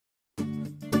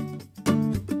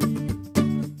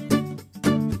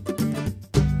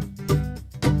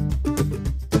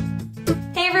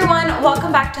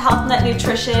welcome back to HealthNut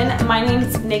Nutrition. My name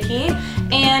is Nikki,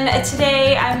 and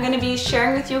today I'm going to be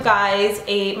sharing with you guys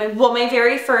my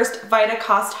very first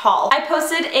VitaCost haul. I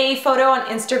posted a photo on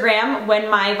Instagram when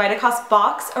my VitaCost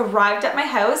box arrived at my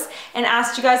house and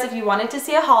asked you guys if you wanted to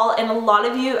see a haul, and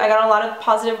I got a lot of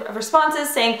positive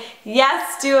responses saying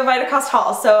yes, do a VitaCost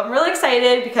haul. So I'm really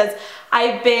excited because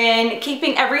I've been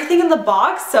keeping everything in the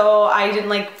box so I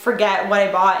didn't forget what I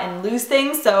bought and lose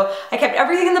things. So I kept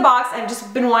everything in the box. I've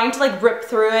just been wanting to rip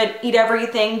through it, eat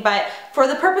everything, but for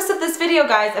the purpose of this video,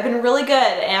 guys, I've been really good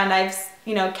and I've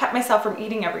kept myself from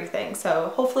eating everything.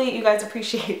 So hopefully you guys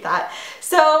appreciate that.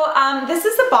 So this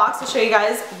is the box. I'll show you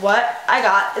guys what I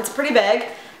got. It's pretty big.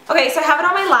 Okay, so I have it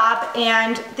on my lap,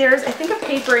 and there's, I think, a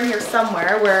paper in here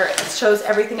somewhere where it shows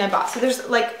everything I bought. So there's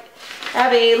I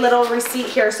have a little receipt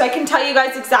here, so I can tell you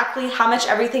guys exactly how much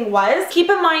everything was. Keep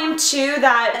in mind too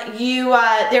that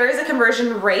there is a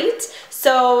conversion rate.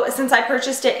 So since I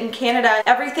purchased it in Canada,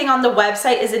 everything on the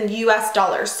website is in US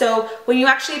dollars. So when you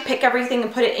actually pick everything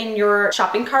and put it in your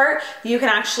shopping cart, you can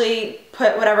actually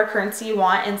put whatever currency you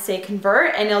want and say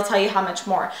convert, and it'll tell you how much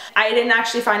more. I didn't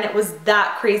actually find it was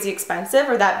that crazy expensive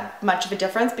or that much of a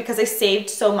difference because I saved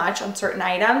so much on certain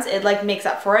items. It makes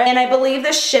up for it. And I believe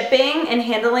the shipping and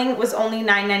handling was only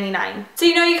 $9.99. So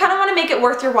you kind of want to make it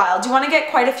worth your while. Do you want to get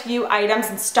quite a few items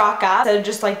and stock up instead of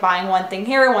just buying one thing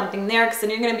here, one thing there, because then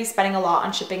you're going to be spending a lot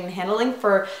on shipping and handling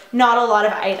for not a lot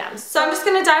of items. So I'm just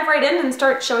going to dive right in and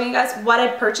start showing you guys what I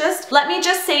purchased. Let me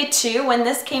just say too, when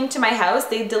this came to my house,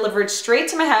 they delivered straight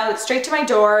to my house, straight to my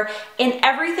door, and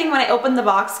everything when I opened the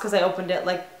box, because I opened it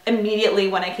immediately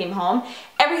when I came home,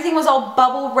 everything was all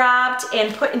bubble wrapped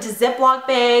and put into Ziploc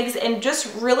bags and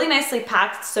just really nicely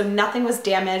packed, so nothing was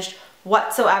damaged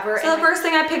whatsoever. So the first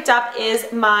thing I picked up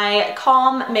is my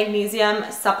Calm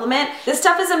Magnesium supplement. This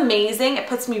stuff is amazing. It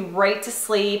puts me right to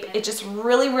sleep. It just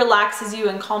really relaxes you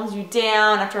and calms you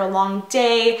down after a long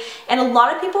day. And a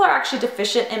lot of people are actually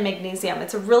deficient in magnesium.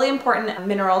 It's a really important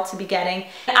mineral to be getting.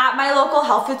 At my local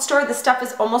health food store, this stuff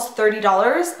is almost $30.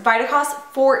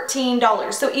 VitaCost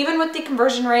 $14. So even with the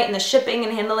conversion rate and the shipping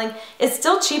and handling, it's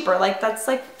still cheaper. That's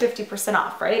 50%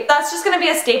 off, right? That's just gonna be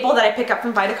a staple that I pick up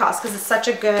from VitaCost because it's such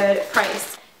a good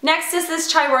price. Next is this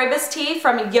chai rooibos tea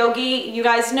from Yogi. You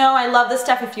guys know I love this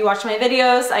stuff if you watch my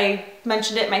videos. I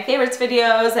mentioned it in my favorites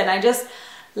videos and I just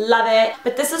love it.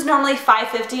 But this is normally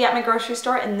 $5.50 at my grocery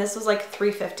store and this was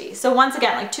 $3.50. So once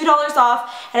again, $2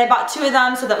 off, and I bought 2 of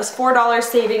them, so that was $4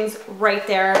 savings right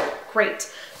there.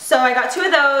 Great. So I got 2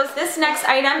 of those. This next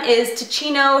item is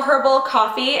Ticino Herbal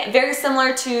Coffee, very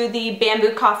similar to the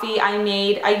bamboo coffee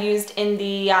I used in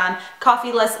the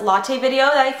coffeeless latte video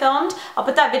that I filmed. I'll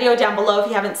put that video down below if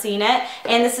you haven't seen it.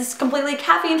 And this is completely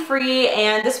caffeine free,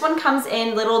 and this one comes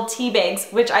in little tea bags,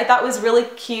 which I thought was really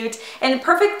cute and a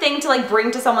perfect thing to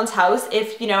bring to someone's house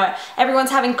if everyone's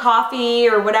having coffee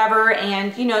or whatever,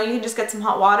 and you can just get some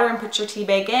hot water and put your tea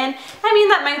bag in. I mean,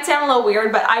 that might sound a little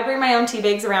weird, but I bring my own tea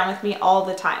bags around with me all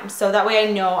the time. So that way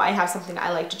I know I have something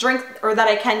I like to drink, or that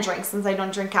I can drink since I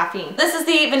don't drink caffeine. This is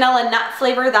the vanilla nut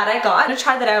flavor that I got. I'm gonna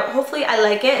try that out. Hopefully I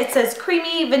like it. It says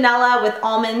creamy vanilla with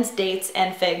almonds, dates,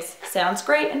 and figs. Sounds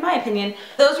great in my opinion.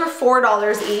 Those were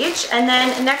 $4 each. And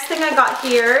then next thing I got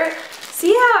here,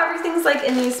 see how everything's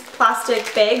in these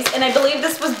plastic bags, and I believe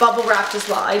this was bubble wrapped as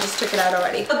well. I just took it out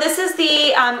already. So this is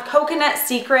the Coconut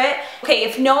Secret. Okay,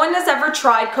 if no one has ever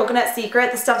tried Coconut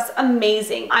Secret, this stuff's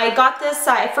amazing. I got this,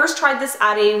 I first tried this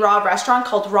at a raw restaurant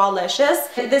called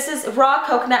Rawlicious. This is raw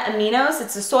coconut aminos.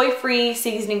 It's a soy-free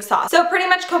seasoning sauce. So pretty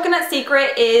much Coconut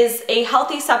Secret is a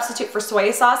healthy substitute for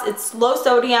soy sauce. It's low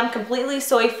sodium, completely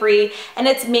soy-free, and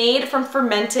it's made from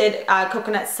fermented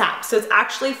coconut sap. So it's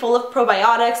actually full of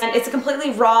probiotics, and it's a completely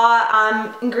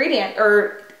raw ingredient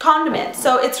or condiment.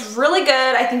 So it's really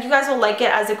good. I think you guys will like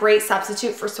it as a great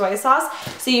substitute for soy sauce.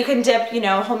 So you can dip,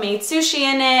 homemade sushi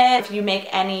in it. If you make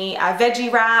any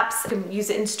veggie wraps, you can use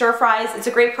it in stir fries. It's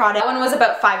a great product. That one was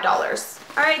about $5.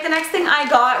 Alright, the next thing I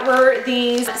got were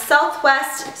these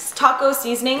Southwest taco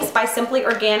seasonings by Simply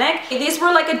Organic. These were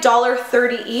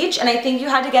 $1.30 each, and I think you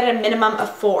had to get a minimum of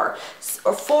 4.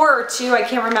 Or 4 or 2, I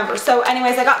can't remember. So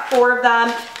anyways, I got 4 of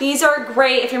them. These are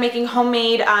great if you're making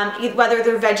homemade, whether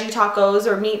they're veggie tacos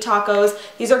or meat tacos.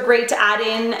 These are great to add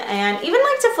in, and even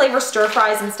to flavor stir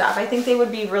fries and stuff. I think they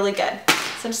would be really good.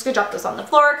 So I'm just gonna drop this on the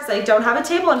floor because I don't have a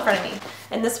table in front of me.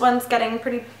 And this one's getting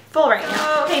pretty full right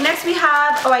now. Okay, next we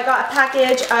have, I got a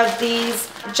package of these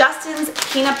Justin's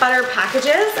peanut butter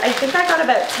packages. I think I got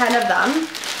about 10 of them.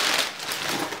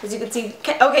 as you can see.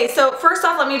 Okay, so first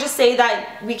off, let me just say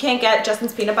that we can't get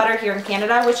Justin's peanut butter here in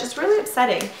Canada, which is really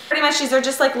upsetting. Pretty much these are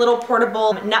just like little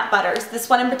portable nut butters. This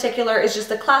one in particular is just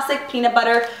the classic peanut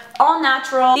butter, all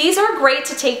natural. These are great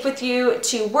to take with you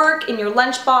to work in your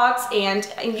lunchbox, and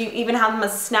you even have them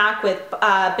as a snack with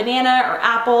banana or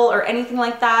apple or anything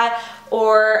like that.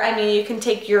 Or, I mean, you can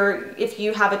take your, if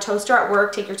you have a toaster at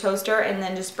work, take your toaster and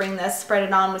then just bring this, spread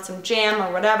it on with some jam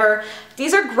or whatever.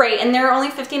 These are great, and they're only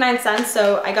 59 cents,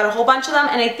 so I got a whole bunch of them,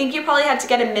 and I think you probably had to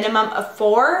get a minimum of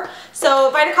 4.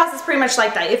 So VitaCost is pretty much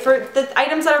like that. If for the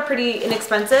items that are pretty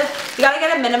inexpensive, you gotta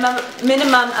get a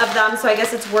minimum of them, so I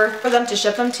guess it's worth for them to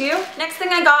ship them to you. Next thing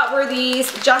I got were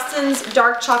these Justin's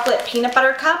dark chocolate peanut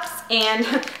butter cups, and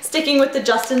sticking with the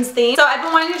Justin's theme. So I've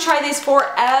been wanting to try these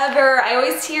forever. I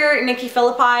always hear Nikki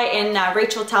Philippi and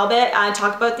Rachel Talbot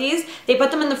talk about these. They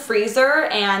put them in the freezer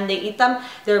and they eat them.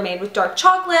 They're made with dark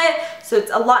chocolate, so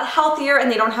it's a lot healthier, and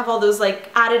they don't have all those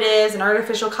like additives and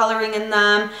artificial coloring in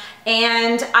them.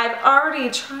 And I've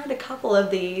already tried a couple of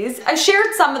these. I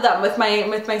shared some of them with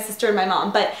my sister and my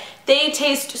mom, but they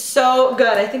taste so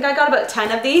good. I think I got about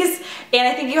 10 of these, and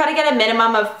I think you had to get a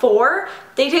minimum of 4.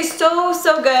 They taste so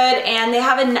good, and they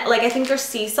have I think there's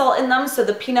sea salt in them, so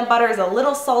the peanut butter is a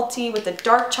little salty with the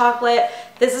dark chocolate.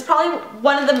 This is probably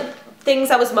one of the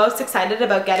things I was most excited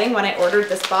about getting when I ordered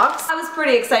this box. I was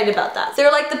pretty excited about that.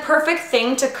 They're like the perfect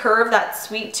thing to curb that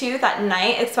sweet tooth at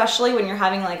night, especially when you're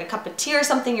having like a cup of tea or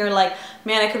something. You're like,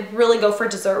 man, I could really go for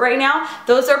dessert right now.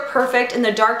 Those are perfect, and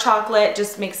the dark chocolate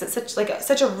just makes it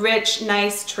such a rich,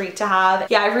 nice treat to have.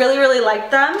 Yeah, I really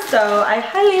like them, so I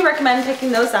highly recommend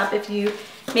picking those up if you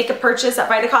make a purchase at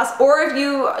VitaCost, or if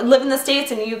you live in the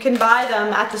States and you can buy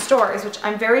them at the stores, which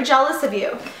I'm very jealous of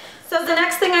you. So the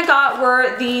next thing I got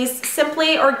were these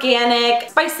Simply Organic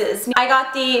spices. I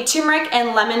got the turmeric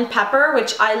and lemon pepper,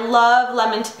 which I love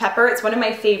lemon to pepper. It's one of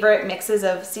my favorite mixes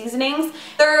of seasonings.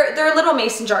 They're little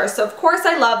mason jars, so of course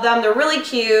I love them. They're really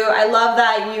cute. I love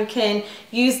that you can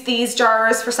use these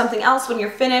jars for something else when you're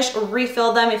finished, or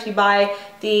refill them if you buy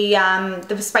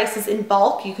the spices in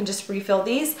bulk. You can just refill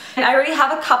these. And I already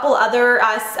have a couple other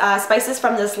spices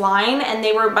from this line, and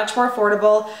they were much more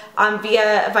affordable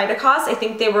via VitaCost. I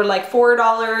think they were like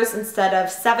 $4 instead of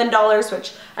 $7,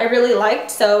 which I really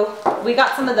liked, so we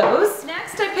got some of those.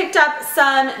 Next, I picked up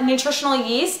some nutritional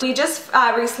yeast. We just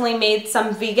recently made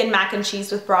some vegan mac and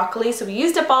cheese with broccoli, so we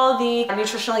used up all of the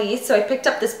nutritional yeast. So I picked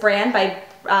up this brand by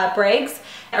Bragg,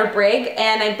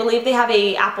 and I believe they have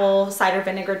a apple cider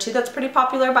vinegar too that's pretty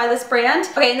popular by this brand.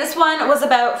 Okay, and this one was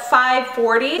about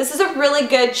 $5.40. This is a really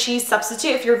good cheese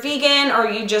substitute if you're vegan or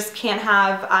you just can't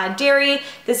have dairy.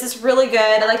 This is really good.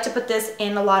 I like to put this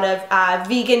in a lot of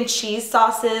vegan cheese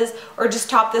sauces, or just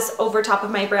top this over top of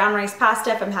my brown rice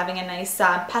pasta if I'm having a nice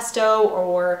pesto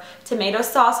or tomato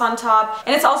sauce on top.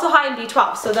 And it's also high in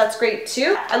B12, so that's great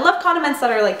too. I love condiments that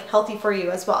are like healthy for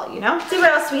you as well, you know? Let's see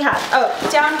what else we have. Oh,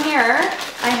 down here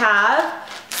I have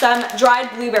some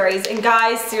dried blueberries, and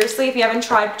guys, seriously, if you haven't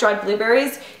tried dried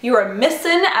blueberries, you are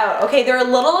missing out. Okay, they're a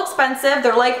little expensive.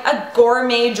 They're like a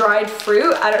gourmet dried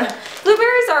fruit. I don't know.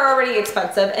 Blueberries are already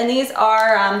expensive, and these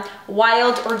are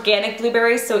wild organic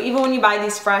blueberries, so even when you buy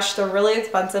these fresh, they're really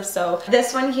expensive. So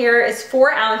this one here is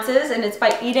 4 ounces, and it's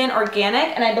by Eden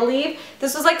Organic, and I believe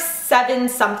this was like 7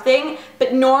 something,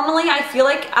 but normally I feel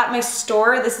like at my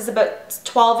store this is about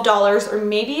 $12 or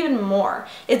maybe even more.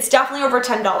 It's definitely over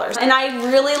 $10, and I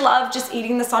really love just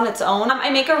eating this on its own. I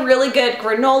make a really good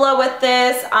granola with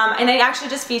this, and I actually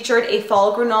just featured a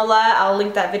fall granola. I'll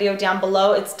link that video down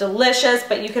below. It's delicious,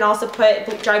 but you can also put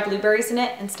dried blueberries in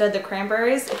it instead of the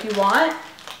cranberries if you want.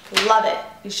 Love it.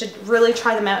 You should really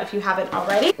try them out if you haven't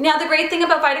already. Now, the great thing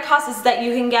about VitaCost is that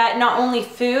you can get not only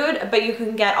food, but you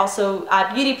can get also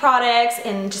beauty products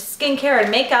and just skincare and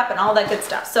makeup and all that good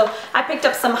stuff. So I picked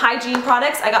up some hygiene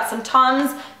products. I got some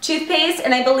Tom's toothpaste,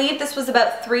 and I believe this was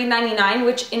about $3.99,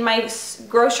 which in my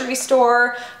grocery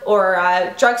store or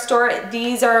drugstore,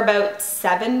 these are about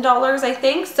 $7, I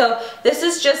think. So this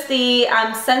is just the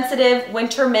Sensitive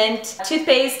Winter Mint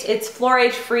toothpaste. It's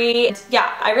fluoride free.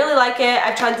 Yeah, I really like it.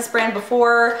 I've tried this brand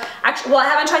before. Actually, well, I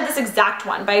haven't tried this exact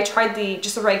one, but I tried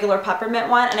just a regular peppermint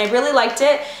one, and I really liked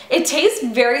it. It tastes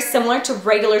very similar to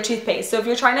regular toothpaste, so if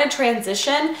you're trying to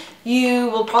transition, you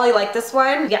will probably like this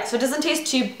one. Yeah, so it doesn't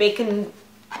taste too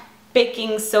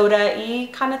baking soda-y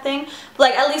kind of thing. But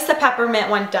like, at least the peppermint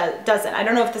one doesn't. I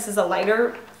don't know if this is a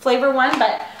lighter flavor one,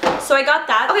 but so I got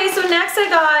that. Okay, so next I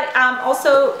got,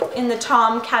 also in the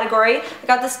Tom category, I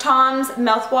got this Tom's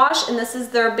mouthwash, and this is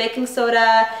their baking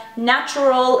soda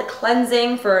natural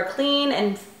cleansing for a clean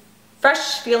and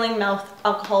fresh feeling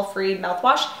alcohol-free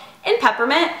mouthwash. in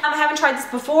peppermint. I haven't tried this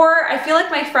before. I feel like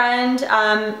my friend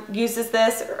uses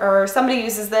this, or somebody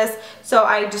uses this, so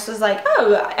I just was like,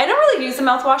 oh, I don't really use a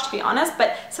mouthwash to be honest,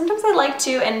 but sometimes I like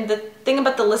to, and the thing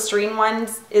about the Listerine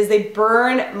ones is they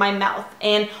burn my mouth,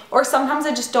 or sometimes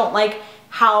I just don't like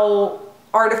how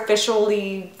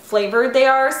artificially flavored they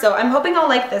are, so I'm hoping I'll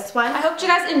like this one. I hope you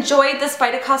guys enjoyed this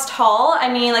VitaCost haul.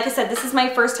 I mean, like I said, this is my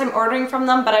first time ordering from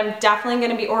them, but I'm definitely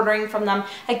going to be ordering from them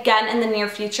again in the near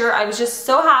future. I was just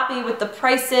so happy with the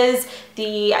prices,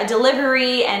 the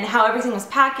delivery, and how everything was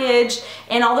packaged,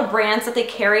 and all the brands that they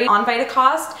carry on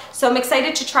VitaCost. So I'm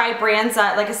excited to try brands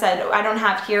that, like I said, I don't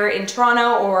have here in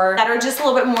Toronto, or that are just a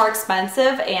little bit more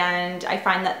expensive, and I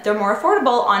find that they're more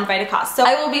affordable on VitaCost. So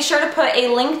I will be sure to put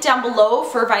a link down below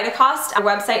for VitaCost, our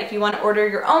website, if you want to order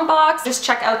your own box. Just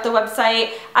check out the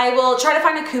website. I will try to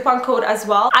find a coupon code as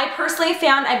well. I personally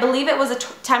found, I believe it was a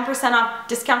 10% off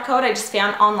discount code I just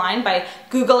found online by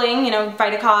Googling, you know,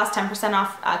 VitaCost 10%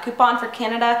 off coupon for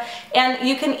Canada. And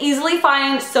you can easily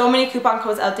find so many coupon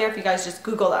codes out there if you guys just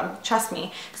Google them, trust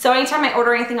me. So anytime I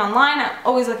order anything online, I'm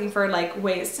always looking for like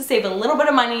ways to save a little bit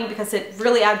of money because it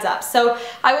really adds up. So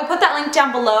I will put that link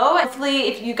down below. Hopefully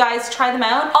if you guys try them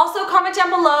out. Also comment down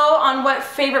below on what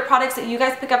favorite products that you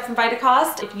guys pick up from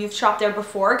VitaCost if you've shopped there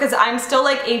before, because I'm still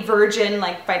like a virgin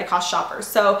like VitaCost shopper.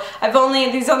 So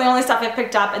these are the only stuff I've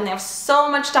picked up, and they have so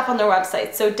much stuff on their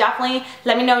website. So definitely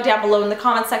let me know down below in the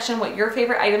comment section what your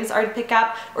favorite items are to pick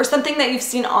up, or something that you've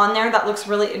seen on there that looks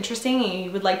really interesting and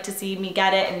you would like to see me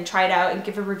get it and try it out and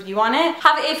give a review on it.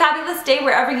 Have a fabulous day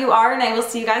wherever you are, and I will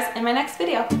see you guys in my next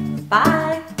video.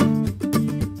 Bye!